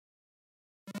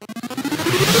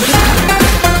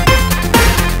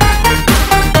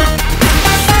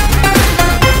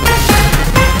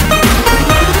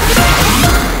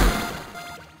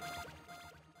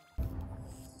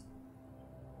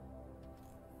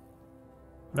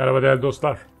Merhaba değerli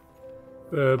dostlar.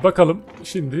 Bakalım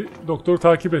şimdi doktoru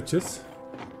takip edeceğiz.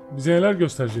 Bize neler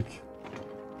gösterecek?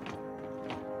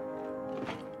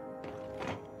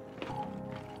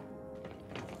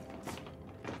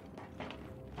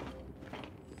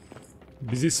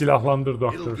 Bizi silahlandır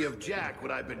doktor.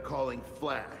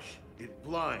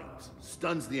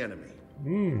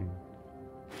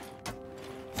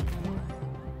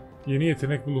 Yeni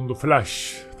yetenek bulundu.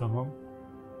 Flash. Tamam.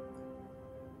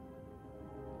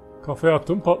 Kafaya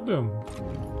attım patlıyor mu?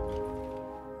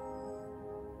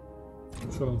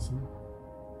 Şuransın.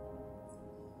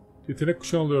 Yetenek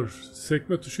kuşanılıyor.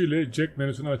 Sekme tuşu ile Jack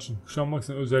menüsünü açın. Kuşanmak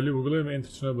için özelliği vurgulayın ve Enter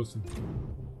tuşuna basın.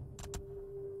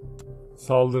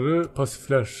 Saldırı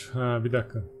pasifler. Ha bir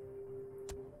dakika.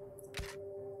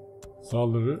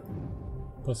 Saldırı.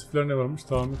 Pasifler ne varmış?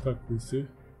 Tamir takviyesi.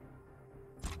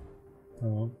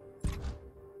 Tamam.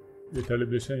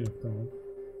 Yeterli bileşen yok. Tamam.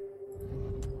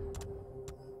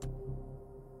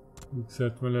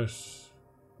 Yükseltmeler.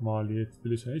 Maliyet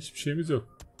bileşen. Hiçbir şeyimiz yok.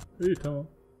 İyi tamam.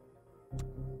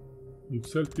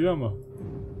 Yükselt diyor ama.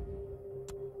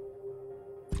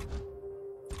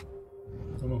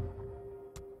 Tamam.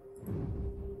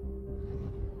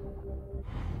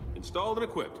 Installed and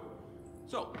equipped.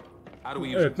 So, how do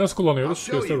we use Evet, nasıl kullanıyoruz?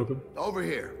 Göster bakalım. Over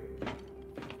here.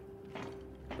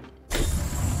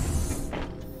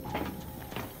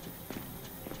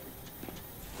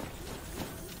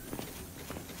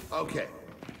 Okay.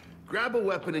 Grab a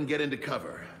weapon and get into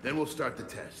cover. Then we'll start the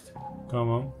test.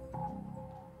 Tamam.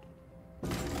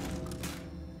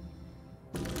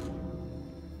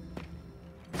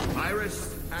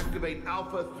 Iris, activate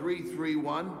Alpha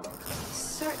 331.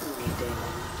 Certainly, Damon.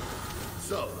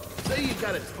 So, say you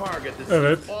got a target that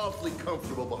Evet. seems awfully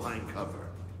comfortable behind cover.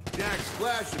 Jack's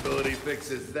flash ability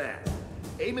fixes that.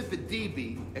 Aim at the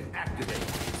DB and activate.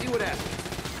 See what happens.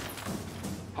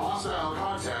 Hostile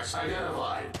contacts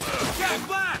identified. Jack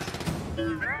Flash!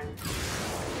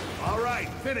 All right,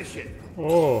 finish it.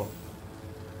 Oo.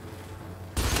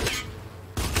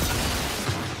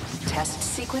 Test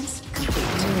sequence complete.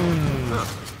 Huh.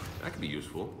 That could be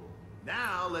useful.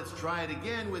 Now let's try it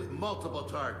again with multiple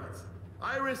targets.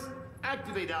 Iris,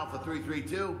 activate Alpha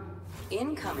 332.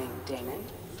 Incoming, Damon.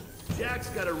 Jack's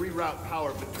got to reroute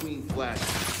power between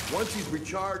flashes. Once he's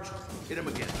recharged, hit him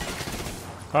again.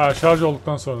 Ha şarj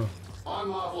olduktan sonra.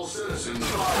 Unlawful citizens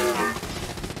fired.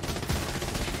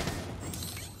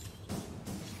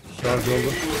 Şarj oldu.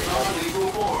 With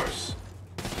non-lethal force.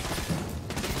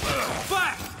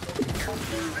 Flash!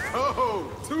 Oh,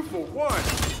 2 for 1.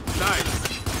 Nice.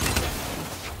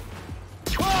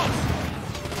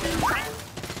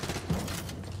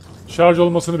 Şarj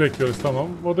olmasını bekliyoruz. Tamam.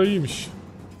 O da iyiymiş.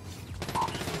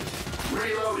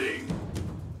 Reloading.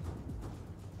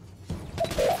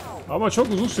 Ama çok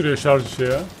uzun sürüyor şarj işi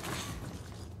ya.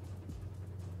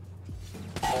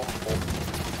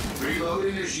 Reload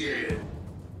initiated.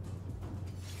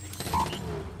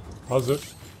 Hazır.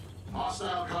 Hostile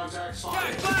contacts Jack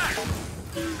fired. Flash!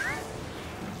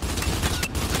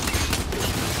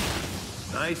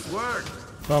 Nice work.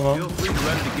 Tamam. Feel free to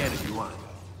run it again if you want.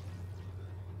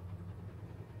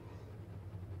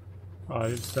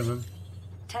 Hayır istemem.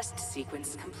 Test sequence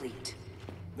complete.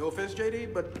 No offense,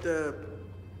 JD, but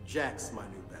Jack's my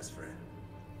new best friend.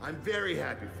 I'm very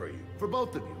happy for you, for both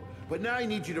of you. But now I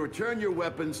need you to return your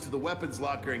weapons to the weapons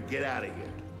locker and get out of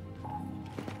here.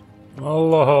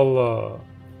 Allah Allah.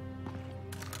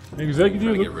 Ne güzel Trying to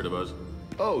get gidiyorduk. rid of us.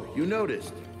 Oh, you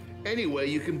noticed. Anyway,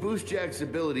 you can boost Jack's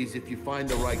abilities if you find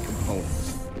the right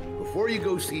components. Before you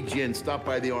go see Jin, stop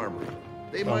by the armory.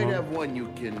 They might have one you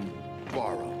can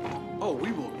borrow. Oh,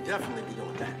 we will definitely be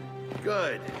doing that.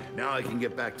 Good. Now I can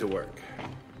get back to work.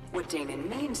 What Damon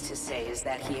means to say is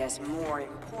that he has more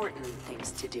important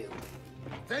things to do.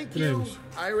 Thank you, Neymiş?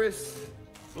 Iris.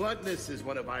 Bluntness is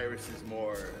one of Iris's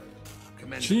more Çin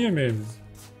commendable. yemeği mi?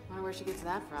 Wonder where she gets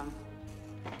that from.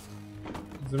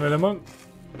 Bizim eleman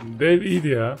Dave iyiydi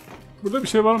ya. Burada bir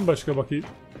şey var mı başka bakayım?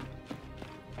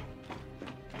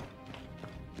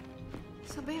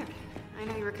 So Baird, I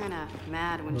know you were kind of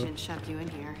mad when Jin shoved you in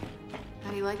here.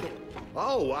 How do you like it?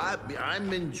 Oh,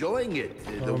 I'm enjoying it.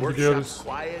 The Tamam, workshop's gidiyoruz.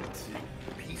 quiet,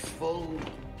 peaceful.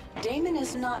 Damon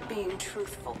is not being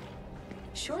truthful.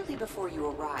 Shortly before you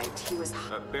arrived, he was...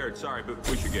 Baird, sorry, but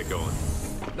we should get going.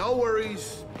 No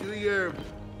worries. Do your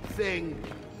thing.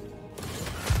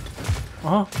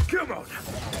 Aha. Come on.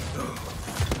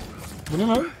 Bu ne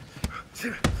lan?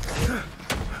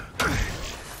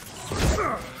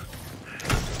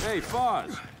 Hey,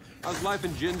 Foz. How's life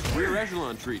in Jin's rear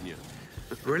echelon treating you?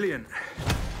 Brilliant.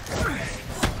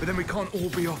 But then we can't all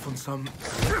be off on some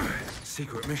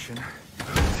secret mission.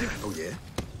 Oh, yeah?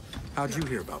 How'd you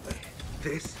hear about that?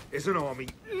 This is an army,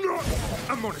 not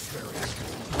a monastery.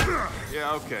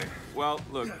 Yeah, okay. Well,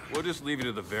 look, we'll just leave you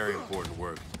to the very important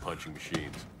work of punching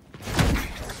machines.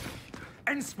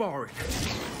 And sparring.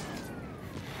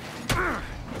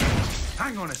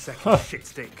 Hang on a second, shit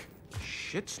stick.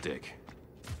 Shit stick?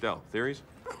 Del, theories?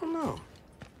 I don't know.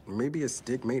 Maybe a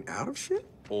stick made out of shit?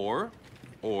 Or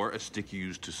a stick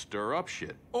used to stir up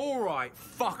shit. All right,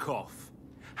 fuck off.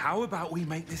 How about we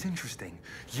make this interesting?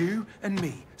 You and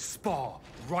me spar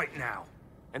right now.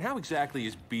 And how exactly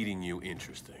is beating you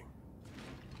interesting?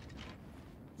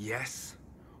 Yes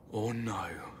or no?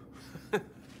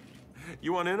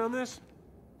 You want in on this?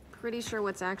 Pretty sure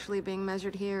what's actually being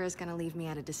measured here is gonna leave me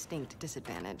at a distinct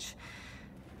disadvantage.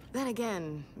 Then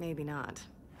again, maybe not.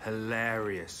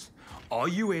 Hilarious. Are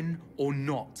you in or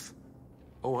not?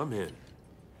 Oh, I'm in.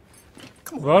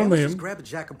 Come on, Var man, let's mıyım? just grab a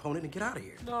jack component and get out of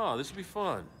here. No, this will be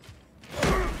fun.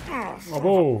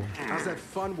 Abo. How's that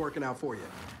fun working out for you?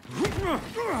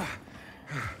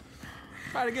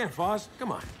 Try it again, Foz.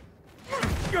 Come on.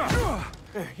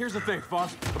 Hey, here's the thing,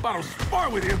 Foz. About to spar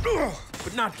with you,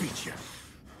 but not beat you.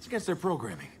 It's against their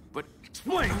programming, but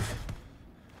explain.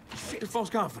 Your false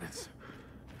confidence.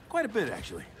 Quite a bit,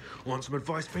 actually. Want some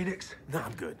advice, Phoenix? Nah,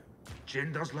 I'm good.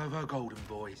 Jin does love her golden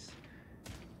boys.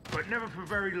 But never for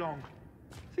very long.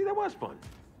 See, that was fun.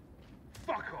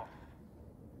 Fuck off.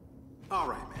 All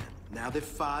right, man. Now that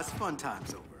Five's fun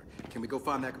time's over, can we go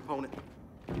find that component?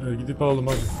 Gidip alalım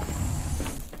hadi.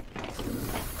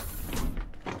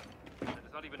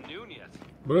 It's not even noon yet.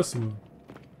 Burası mı?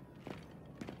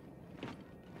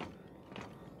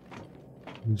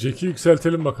 Jack'i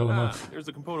yükseltelim bakalım hadi. Here's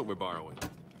the component we're borrowing.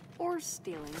 Or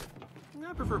stealing.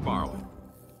 I prefer borrowing.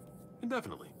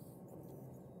 Indefinitely.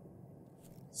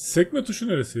 Sekme tuşu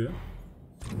neresi ya?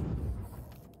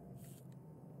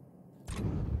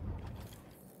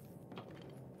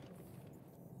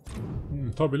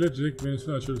 Tabiyle direkt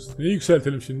menüsünü açıyoruz. Neyi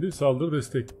yükseltelim şimdi? Saldır,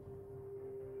 destek.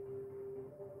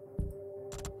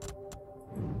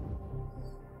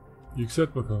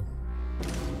 Yükselt bakalım.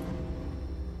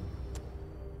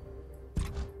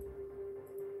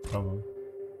 Tamam.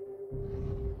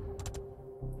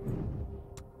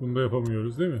 Bunu da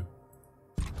yapamıyoruz değil mi?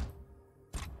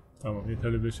 Tamam,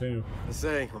 yeterli bir şey yok. I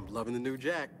say, I'm loving the new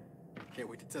jack. Can't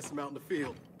wait to test him out in the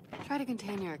field. Try to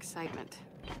contain your excitement.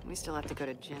 We still have to go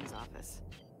to Jin's office.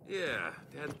 Yeah,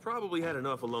 Dad's probably had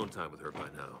enough alone time with her by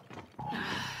now.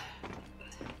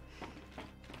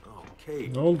 Oh,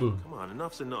 Kate. Ne oldu? Come on,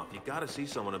 enough's enough. You gotta see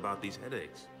someone about these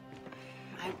headaches.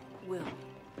 I will.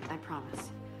 I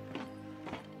promise.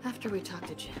 After we talk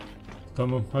to Jin.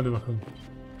 Tamam, hadi bakalım.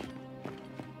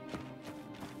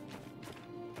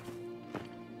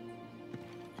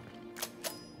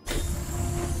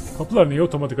 Kapılar niye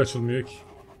otomatik açılmıyor ki?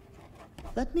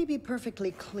 Let me be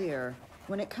perfectly clear.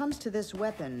 When it comes to this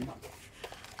weapon,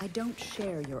 I don't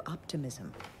share your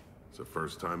optimism. It's the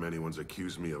first time anyone's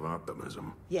accused me of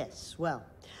optimism. Yes, well,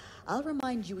 I'll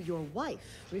remind you your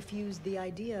wife refused the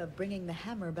idea of bringing the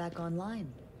hammer back online.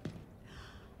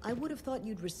 I would have thought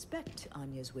you'd respect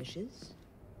Anya's wishes.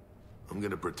 I'm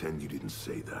gonna pretend you didn't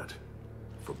say that.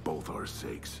 For both our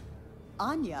sakes.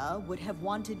 Anya would have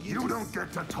wanted you You to... don't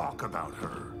get to talk about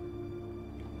her.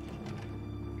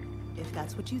 If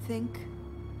that's what you think,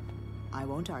 I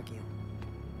won't argue.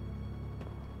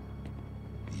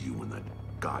 You and that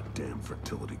goddamn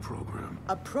fertility program.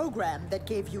 A program that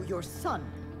gave you your son.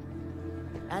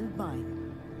 And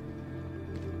mine.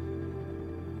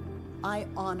 I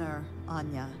honor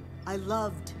Anya. I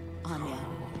loved Anya.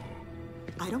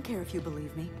 I don't care if you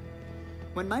believe me.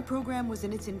 When my program was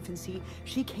in its infancy,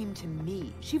 she came to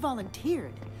me. She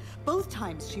volunteered. Both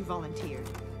times she volunteered.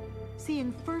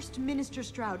 Seeing First Minister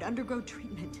Stroud undergo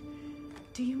treatment.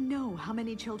 Do you know how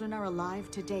many children are alive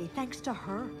today thanks to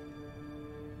her?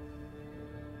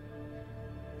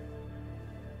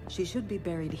 She should be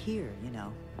buried here, you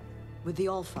know, with the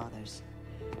Allfathers.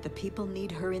 The people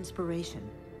need her inspiration.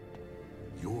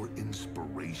 Your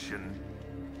inspiration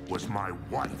was my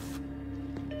wife.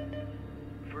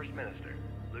 First Minister,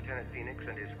 Lieutenant Phoenix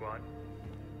and his squad.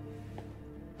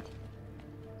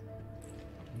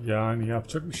 Yani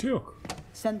yapacak bir şey yok.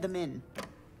 Send them in.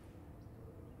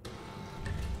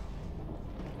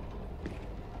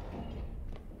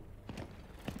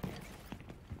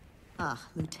 Ah,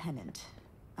 Lieutenant.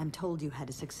 I'm told you had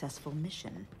a successful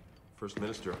mission. First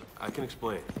Minister, I can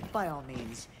explain. By all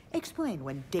means, explain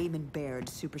when Damon Baird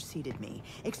superseded me.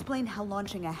 Explain how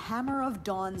launching a Hammer of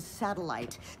Dawn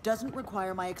satellite doesn't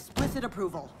require my explicit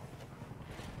approval.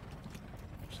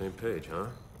 Same page, huh?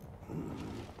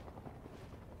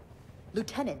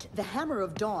 Lieutenant, the Hammer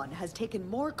of Dawn has taken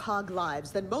more COG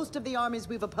lives than most of the armies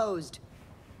we've opposed.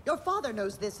 Your father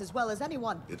knows this as well as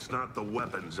anyone. It's not the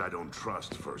weapons I don't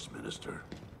trust, First Minister.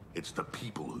 It's the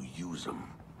people who use them.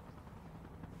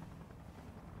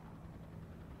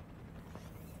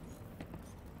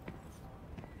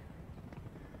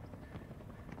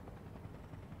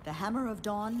 The Hammer of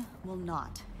Dawn will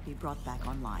not be brought back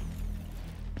online.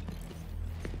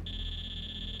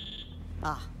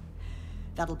 Ah,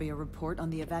 that'll be a report on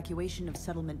the evacuation of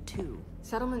Settlement 2.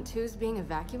 Settlement 2's being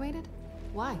evacuated?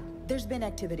 Why? There's been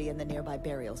activity in the nearby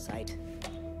burial site.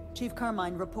 Chief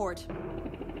Carmine, report.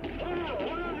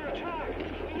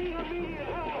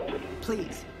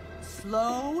 Please,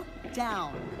 slow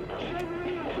down.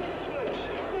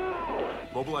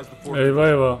 Mobilize the force.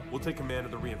 Eyvah eyvah. We'll take command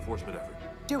of the reinforcement effort.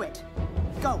 Do it.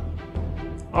 Go.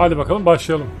 Hadi bakalım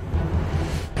başlayalım.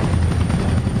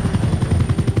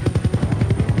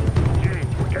 James,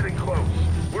 we're getting close.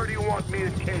 Where do you want me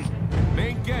and Kate?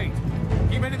 Main gate.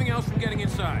 Keep anything else from getting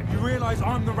inside. You realize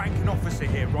I'm the ranking officer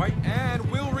here, right? And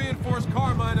we'll reinforce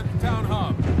Carmine at the town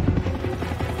hub.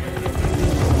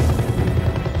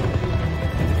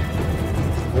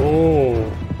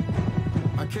 Oo.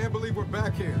 I can't believe we're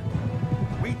back here.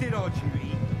 We did our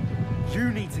duty. You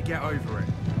need to get over it.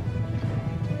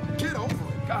 Get over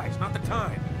it. Guys, not the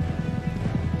time.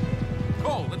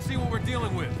 Cole, let's see what we're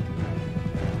dealing with.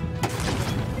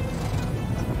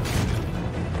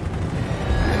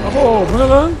 Abo, bu ne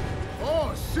lan?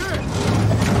 Oh, shit!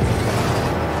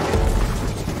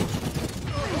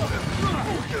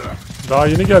 Daha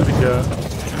yeni geldik ya.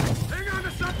 Hang on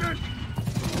a second!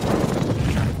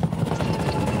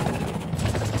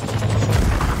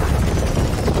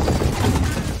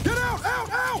 Get out! Out!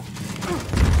 Out!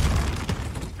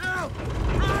 Out!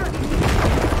 Run!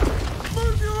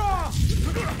 Move your ass!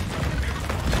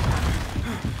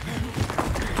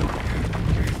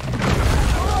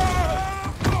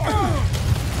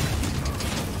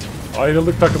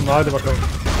 Ayrıldık takımla, hadi bakalım.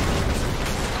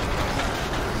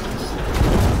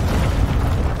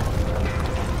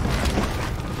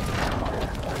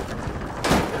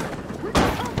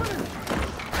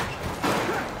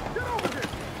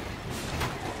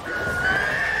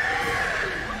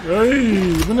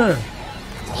 Hey, bu ne?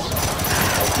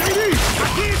 JD! I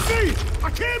can't see! I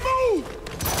can't move!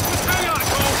 Hang on,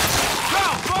 Cole!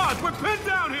 Cal, Boz, we're pinned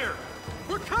down here!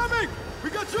 We're coming! We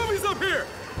got zombies up here!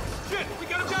 Shit, we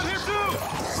got him down here too!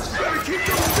 Gotta keep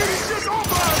those bitty shit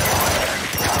off us!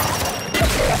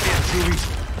 Damn, Julies.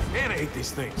 Man, I hate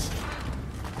these things.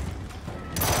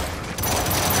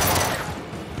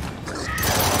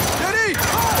 Daddy!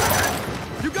 Oh!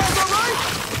 You guys all right?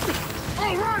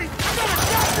 All right! I got a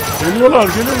goddamn... Geliyorlar,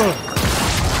 geliyorlar.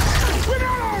 We're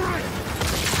not all right!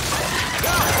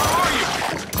 Cal, where are you?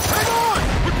 Hang on!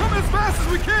 We're coming as fast as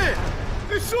we can!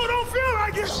 It sure don't feel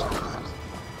like it!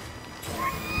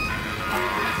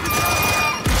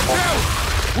 Cal,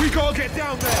 we gotta get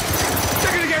down there!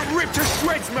 They're gonna get ripped to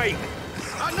shreds, mate!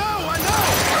 I know! I know!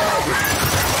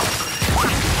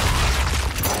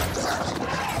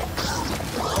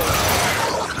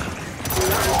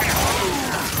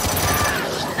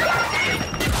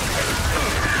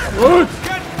 Uç!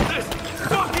 Get this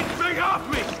fucking thing off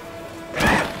me!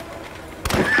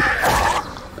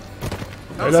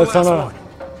 Helal sana.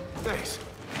 Thanks.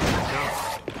 Now,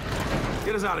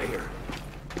 get us out of here.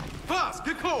 Boss,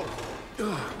 get cold!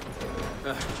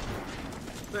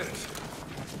 Thanks.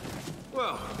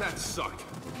 Well, that sucked.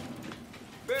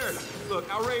 Baird, look,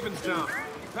 our Raven's down.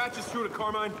 Patch us through to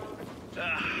Carmine.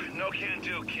 No can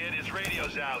do, kid. His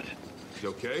radio's out. You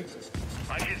okay?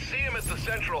 I can see him at the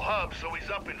central hub, so he's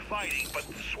up and fighting, but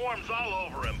the swarm's all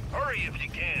over him. Hurry if you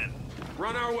can.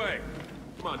 Run our way.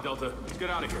 Come on, Delta. Let's get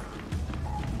out of here.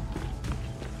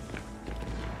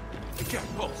 Hey, Jack,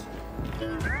 pulse.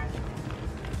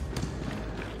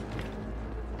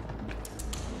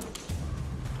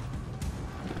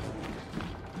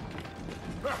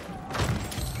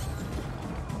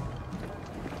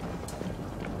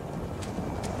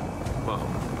 Well,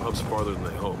 hub's farther than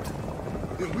they hoped.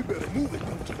 Then we better move it,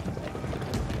 don't you?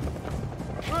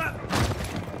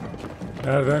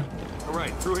 Nerede? All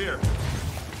right, through here.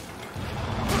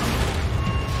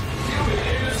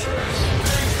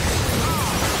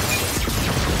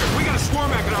 We got a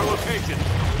swarmac at our location.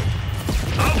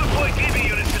 I'll deploy TV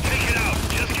units to take it out.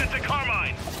 Just get to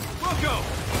Carmine. We'll go.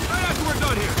 Right after we're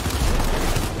done here.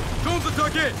 Drones are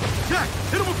dug in! Jack,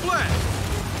 hit him with flash!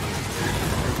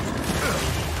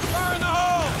 Fire in the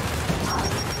hole!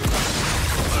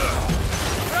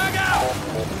 Drag out!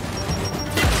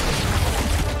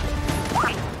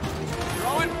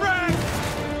 Throwing frag!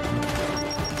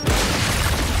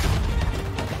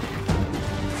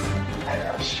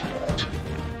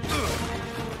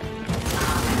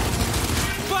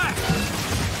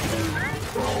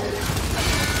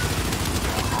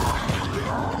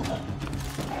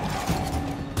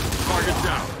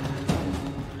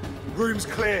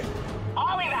 clear.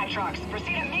 All evac trucks,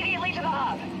 proceed immediately to the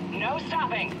hub. No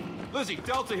stopping. Lizzie,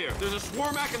 Delta here. There's a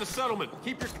swarmac in the settlement.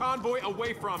 Keep your convoy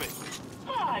away from it.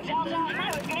 Ah, Delta,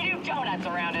 I was gonna do donuts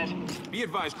around it. Be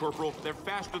advised, Corporal. They're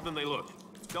faster than they look.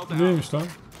 Delta out. Neymiş lan?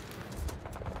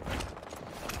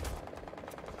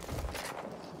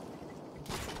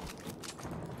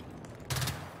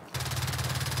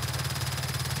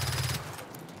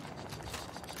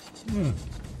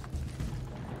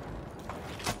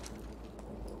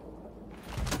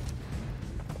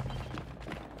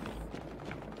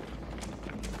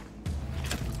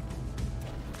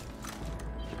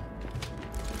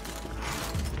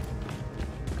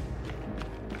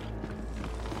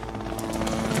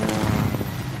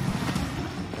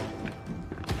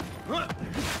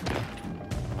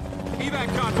 Evac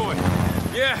convoy.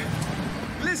 Yeah.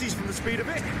 Lizzie's from the speed of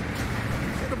it.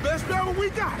 They're the best driver we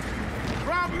got.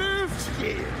 Crowd moves.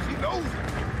 Yeah, she knows it.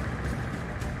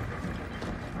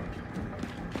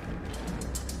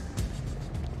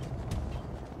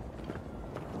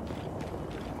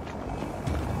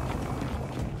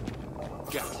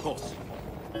 Yeah, pulse.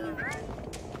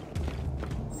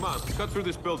 Come on, cut through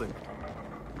this building.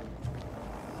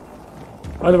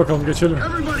 Hadi bakalım geçelim.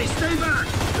 Everybody stay back.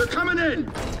 They're coming in.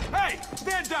 Hey,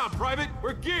 stand down, Private.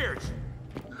 We're geared.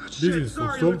 Biriz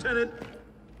Sorry, dostum. Lieutenant.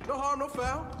 No harm, no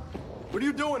foul. What are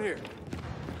you doing here?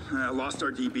 Lost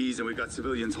our DBs and we got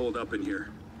civilians holed up in here.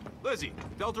 Lizzie,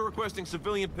 Delta requesting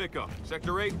civilian pickup.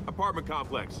 Sector 8, apartment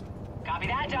complex. Copy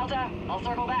that, Delta. I'll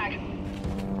circle back.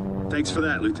 Thanks for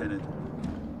that, Lieutenant.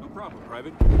 No problem,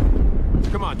 Private.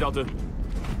 Come on, Delta.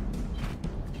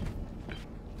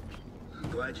 I'm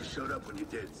glad you showed up when you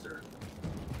did, sir.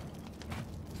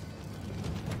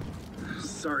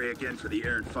 Sorry again for the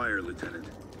errant fire, Lieutenant.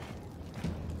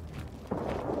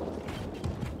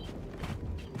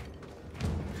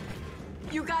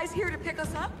 You guys here to pick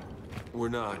us up? We're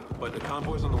not, but the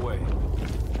convoy's on the way.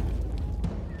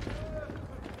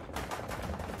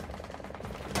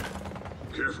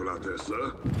 Careful out there,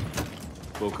 sir.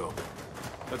 We'll go.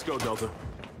 Let's go, Delta.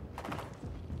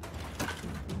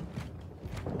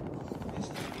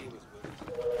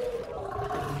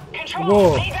 Control,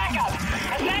 Whoa. need backup.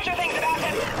 As Nature thinks about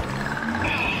it.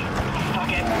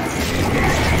 Fuck it.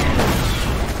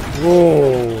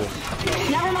 Whoa.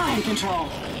 Never mind, Control.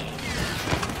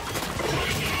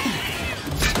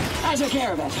 I took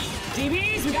care of it.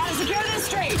 DBs, we gotta secure this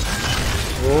straight.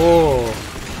 Oo.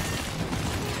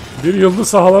 Bir yıldız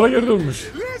sahalara geri dönmüş.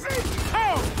 Lizzie!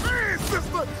 Oh, man,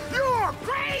 sister! You are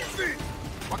crazy!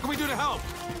 What can we do to help?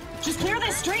 Just clear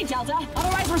this street, Delta.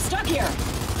 Otherwise, we're stuck here.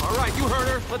 All right, you heard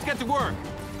her. Let's get to work.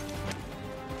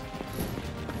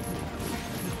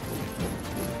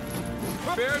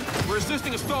 Baird, we're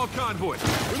assisting a stalled convoy.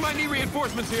 We might need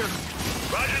reinforcements here.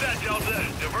 Roger that, Delta.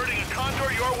 Diverting a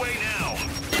contour your way now.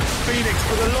 Phoenix,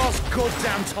 for the last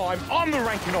goddamn time, I'm the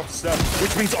ranking officer,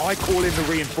 which means I call in the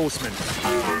reinforcement.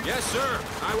 Yes, sir.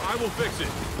 I will fix it.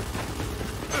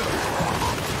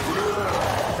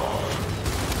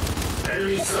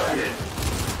 Enemy sighted.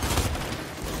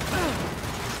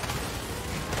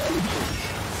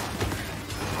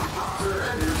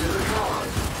 Surrender to the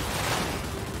cause.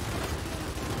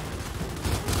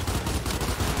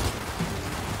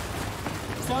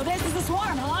 So this is the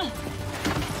swarm, huh?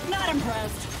 Not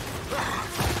impressed.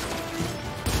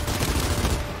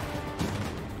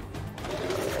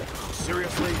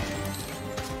 Seriously?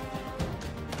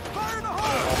 Fire in the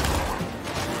hole!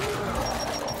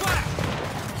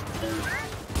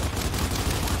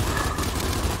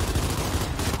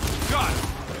 Got it.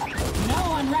 No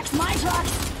one wrecks my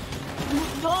trucks.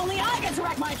 Only I get to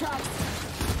wreck my trucks.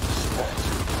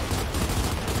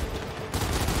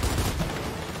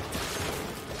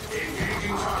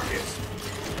 Engaging targets.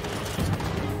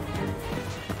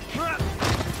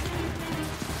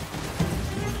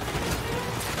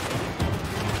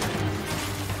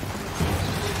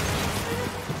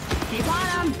 Keep on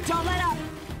them. Don't let up.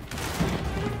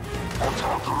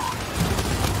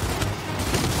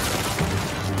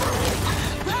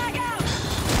 Back out.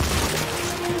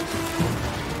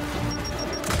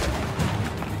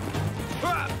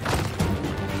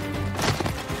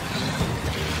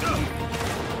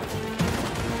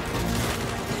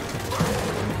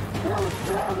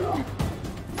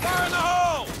 Fire in the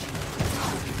hole!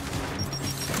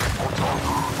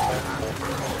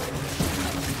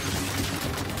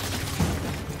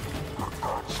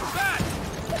 Back!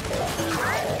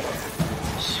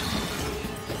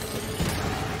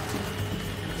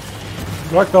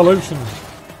 Bırak da alayım şunu.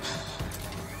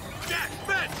 Jack,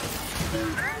 Ben!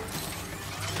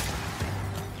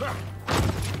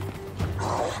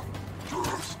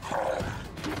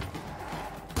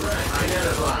 I got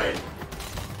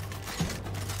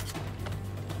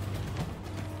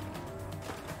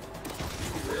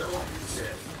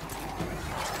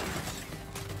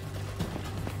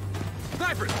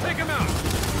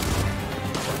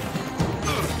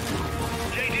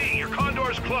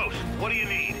close. What do you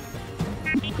need?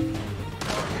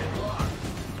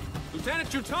 Lieutenant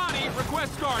Jutani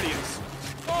requests guardians.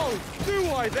 Oh, do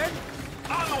I then?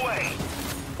 On the way.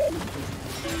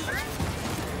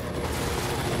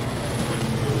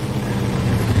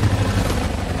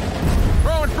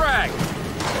 Throw and frag.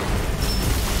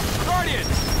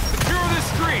 Guardians, secure this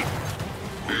street.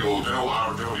 We will do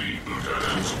our duty,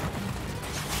 Lieutenant.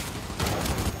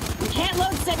 We can't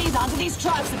load civvies onto these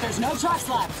trucks if there's no trucks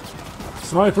left.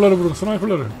 Sniper'ları vurun,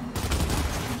 sniper'ları.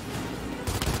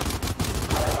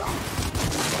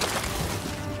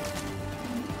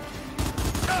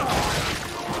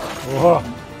 Oha.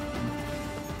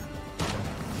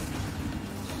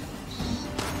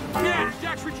 Yeah,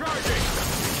 Jack's recharging.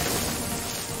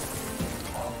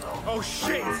 Oh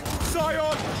shit!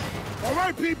 Scion! All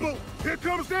right, people, here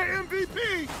comes their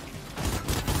MVP.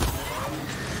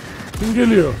 Kim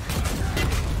geliyor?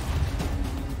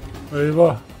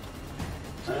 Eyvah.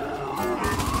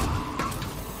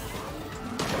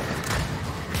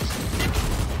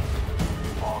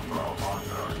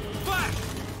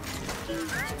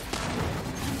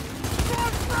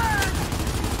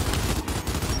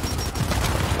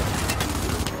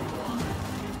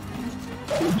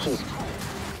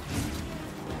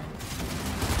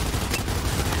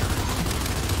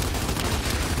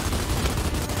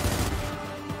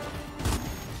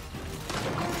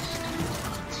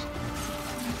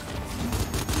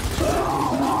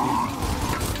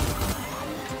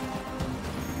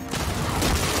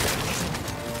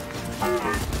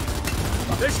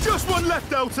 There's just one left,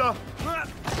 Delta.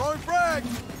 Going frag.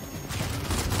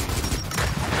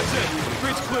 That's it. The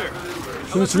street's clear.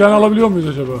 Şunu silahını alabiliyor muyuz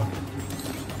acaba?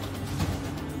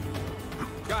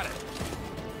 Got it.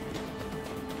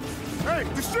 Hey,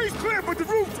 the street's clear, but the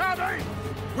rooftop ain't.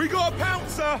 We got a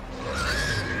pouncer.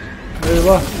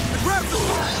 Eyvah. Grab them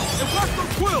and watch them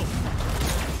quill.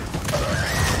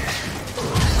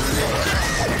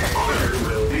 Honor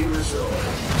will be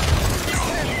restored.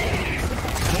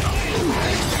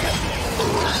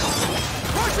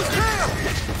 Watch his tail!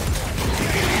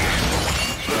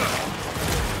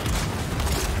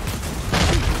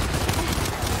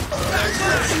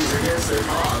 Transgressions against their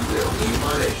bond will be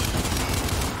punished.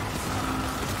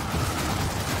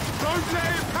 Don't let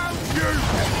him pounce you!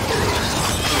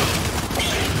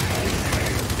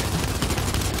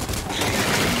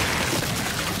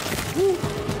 Woo.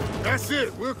 That's it,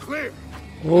 we're clear.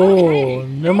 Oo,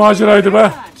 ne maceraydı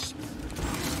be.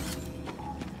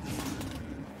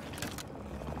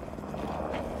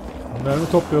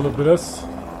 Mermi toplayalım biraz.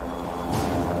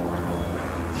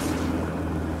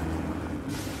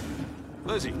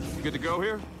 Lizzie, you good to go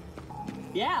here?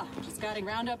 Yeah, just gotta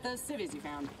round up those civvies you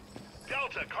found.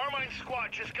 Delta, Carmine's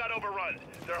squad just got overrun.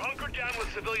 They're hunkered down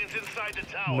with civilians inside the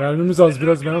tower. Mermimiz az,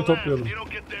 biraz mermi toplayalım. You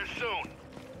don't get there soon.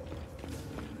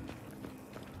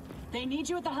 They need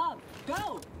you at the hub.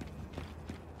 Go!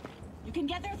 You can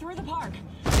get there through the park.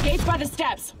 Gates by the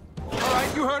steps. All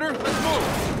right, you heard her. Let's move.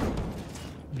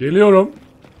 Geliyorum.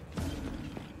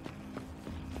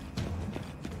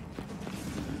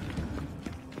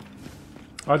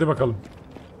 Hadi bakalım.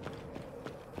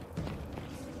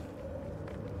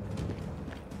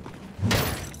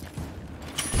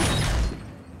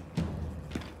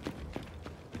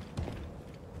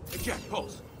 Hey, Jack,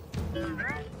 pulse.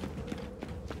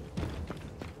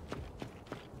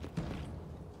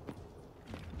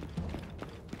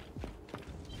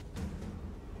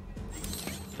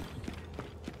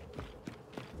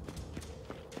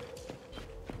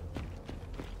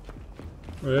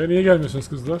 Niye gelmiyorsunuz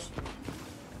kızlar?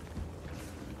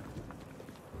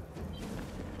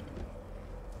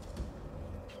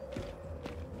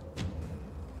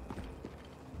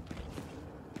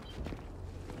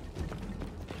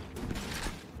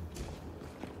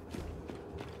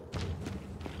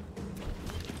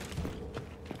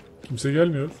 Kimse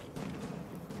gelmiyor.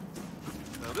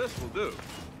 Now this will do.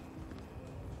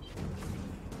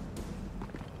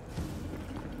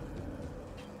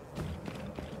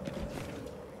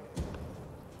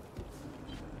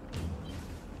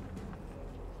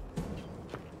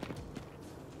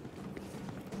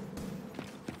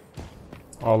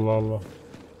 Allah Allah.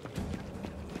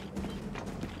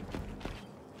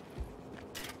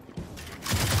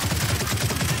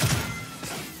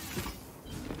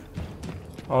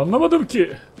 Anlamadım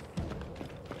ki.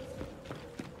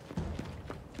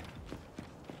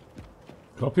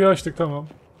 Kapıyı açtık, tamam.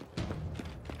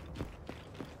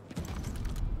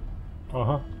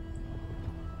 Aha.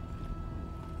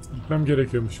 Gitmem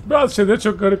gerekiyormuş. Bazı şeyler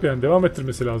çok garip yani. Devam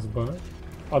ettirmesi lazım bana.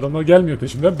 Adamlar gelmiyor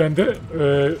peşimden. Ben de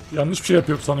yanlış bir şey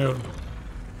yapıyorum sanıyorum.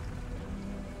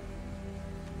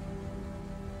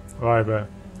 Vay be.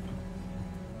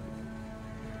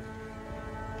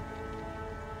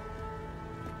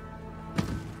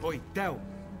 Oi, Del.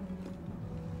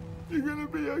 You gonna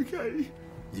be okay?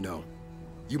 You know,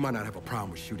 you might not have a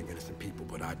problem with shooting innocent people,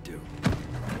 but I do.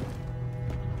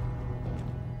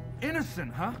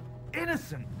 Innocent, huh?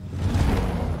 Innocent.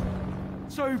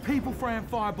 So people throwing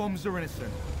firebombs are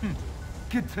innocent.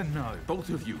 Good to know. Both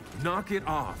of you, knock it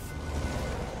off.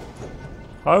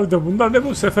 Abi de bunlar ne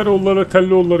bu Seferoğulları,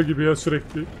 Tellioğulları gibi ya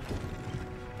sürekli.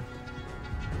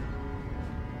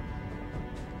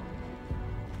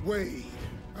 Wade,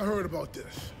 I heard about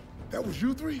this. That was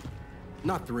you three?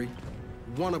 Not three.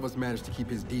 One of us managed to keep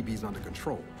his DBs under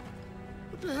control.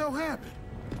 What the hell happened?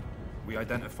 We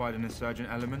identified an insurgent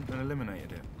element and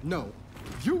eliminated it. No,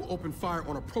 you opened fire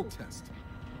on a protest.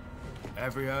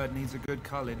 Every herd needs a good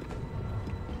culling.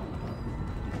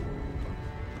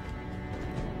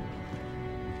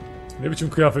 Ne biçim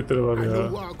kıyafetleri var I ya. know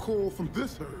why I called from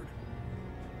this herd.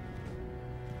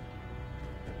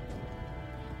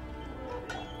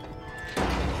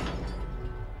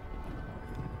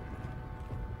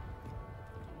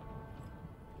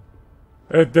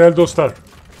 Evet değerli dostlar.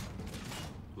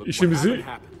 İşimizi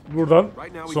buradan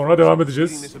sonra devam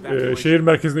edeceğiz. Şehir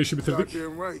merkezinde işi bitirdik.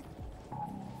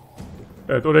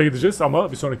 Evet oraya gideceğiz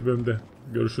ama bir sonraki bölümde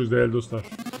görüşürüz değerli dostlar.